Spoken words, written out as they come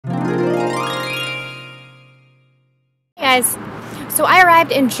guys. So I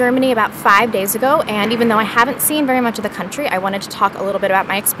arrived in Germany about 5 days ago, and even though I haven't seen very much of the country, I wanted to talk a little bit about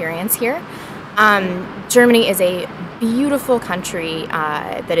my experience here. Germany is a beautiful country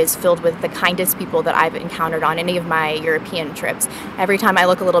that is filled with the kindest people that I've encountered on any of my European trips. Every time I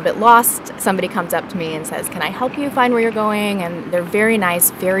look a little bit lost, somebody comes up to me and says, "Can I help you find where you're going?" And they're very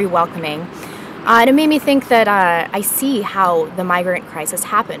nice, very welcoming. And it made me think that I see how the migrant crisis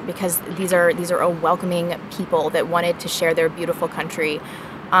happened, because these are a welcoming people that wanted to share their beautiful country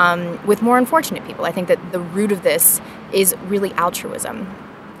with more unfortunate people. I think that the root of this is really altruism.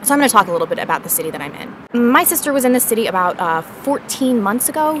 So I'm going to talk a little bit about the city that I'm in. My sister was in the city about 14 months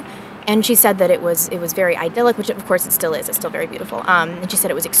ago, and she said that it was very idyllic, which of course it still is. It's still very beautiful. And she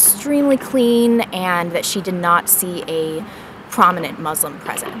said it was extremely clean, and that she did not see a prominent Muslim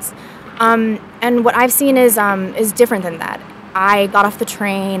presence. And what I've seen is different than that. I got off the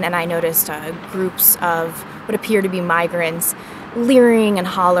train and I noticed groups of what appear to be migrants leering and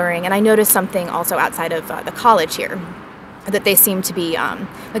hollering, and I noticed something also outside of the college here, that they seem to be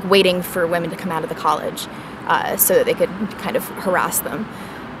like waiting for women to come out of the college so that they could kind of harass them.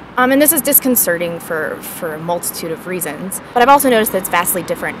 And this is disconcerting for a multitude of reasons, but I've also noticed that it's vastly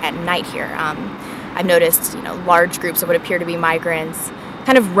different at night here. I've noticed, large groups of what appear to be migrants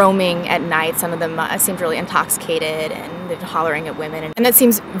kind of roaming at night. Some of them seemed really intoxicated, and they're hollering at women, and that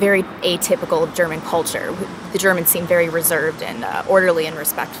seems very atypical of German culture. The Germans seem very reserved and orderly and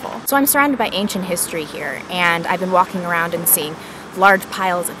respectful. So I'm surrounded by ancient history here, and I've been walking around and seeing large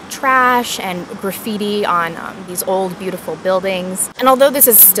piles of trash and graffiti on these old, beautiful buildings. And although this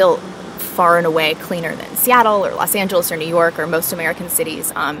is still far and away cleaner than Seattle or Los Angeles or New York or most American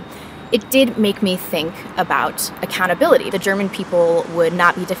cities, it did make me think about accountability. The German people would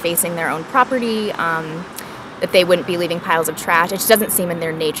not be defacing their own property, that they wouldn't be leaving piles of trash. It just doesn't seem in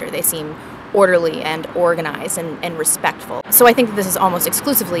their nature. They seem orderly and organized and respectful. So I think that this is almost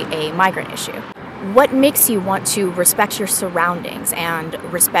exclusively a migrant issue. What makes you want to respect your surroundings and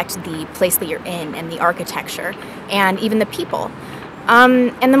respect the place that you're in and the architecture and even the people?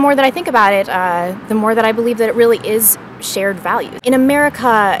 And the more that I think about it, the more that I believe that it really is shared values. In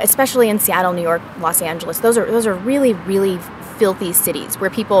America, especially in Seattle, New York, Los Angeles, those are really, really filthy cities where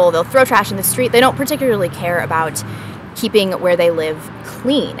they'll throw trash in the street. They don't particularly care about keeping where they live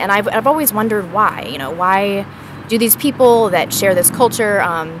clean. And I've always wondered why. Why do these people that share this culture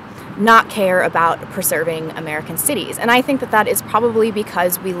not care about preserving American cities? And I think that is probably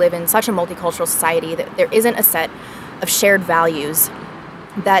because we live in such a multicultural society that there isn't a set of shared values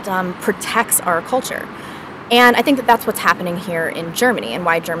that protects our culture. And I think that that's what's happening here in Germany, and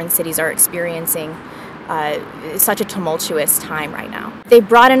why German cities are experiencing such a tumultuous time right now. They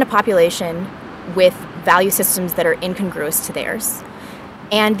brought in a population with value systems that are incongruous to theirs,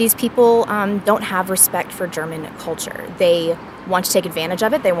 and these people don't have respect for German culture. They want to take advantage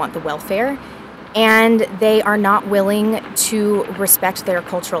of it, they want the welfare, and they are not willing to respect their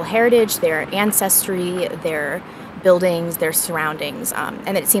cultural heritage, their ancestry, their buildings, their surroundings,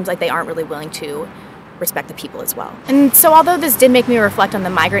 and it seems like they aren't really willing to respect the people as well. And so although this did make me reflect on the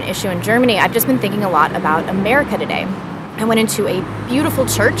migrant issue in Germany, I've just been thinking a lot about America today. I went into a beautiful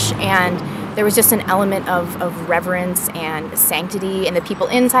church, and there was just an element of reverence and sanctity, and the people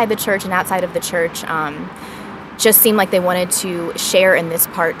inside the church and outside of the church just seemed like they wanted to share in this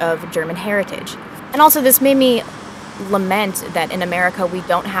part of German heritage. And also this made me lament that in America we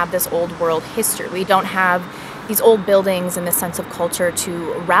don't have this old world history. We don't have these old buildings and this sense of culture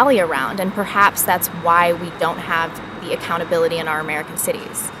to rally around, and perhaps that's why we don't have the accountability in our American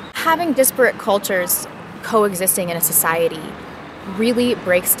cities. Having disparate cultures coexisting in a society really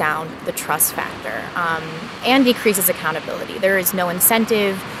breaks down the trust factor and decreases accountability. There is no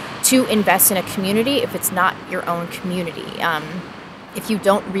incentive to invest in a community if it's not your own community. If you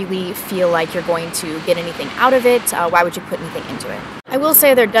don't really feel like you're going to get anything out of it, why would you put anything into it? I will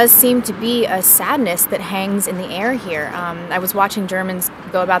say there does seem to be a sadness that hangs in the air here. I was watching Germans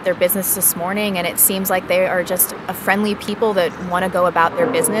go about their business this morning, and it seems like they are just a friendly people that want to go about their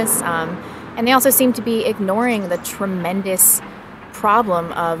business. And they also seem to be ignoring the tremendous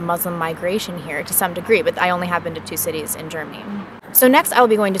problem of Muslim migration here to some degree, but I only have been to 2 cities in Germany. So next I will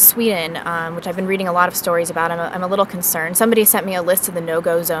be going to Sweden, which I've been reading a lot of stories about. I'm a little concerned. Somebody sent me a list of the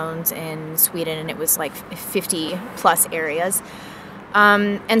no-go zones in Sweden, and it was like 50 plus areas.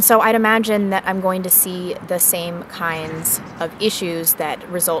 And so I'd imagine that I'm going to see the same kinds of issues that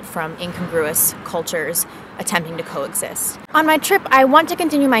result from incongruous cultures attempting to coexist. On my trip, I want to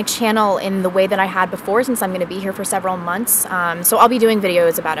continue my channel in the way that I had before, since I'm going to be here for several months. So I'll be doing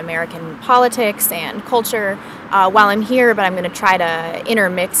videos about American politics and culture while I'm here, but I'm going to try to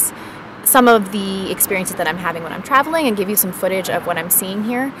intermix some of the experiences that I'm having when I'm traveling and give you some footage of what I'm seeing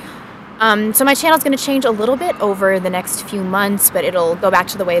here. So my channel is going to change a little bit over the next few months, but it'll go back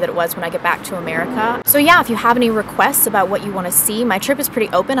to the way that it was when I get back to America. So yeah, if you have any requests about what you want to see, my trip is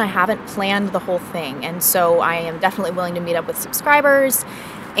pretty open. I haven't planned the whole thing, and so I am definitely willing to meet up with subscribers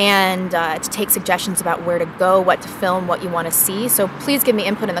and to take suggestions about where to go, what to film, what you want to see. So please give me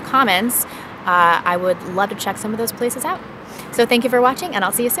input in the comments. I would love to check some of those places out. So thank you for watching, and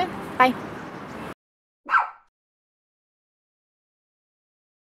I'll see you soon. Bye.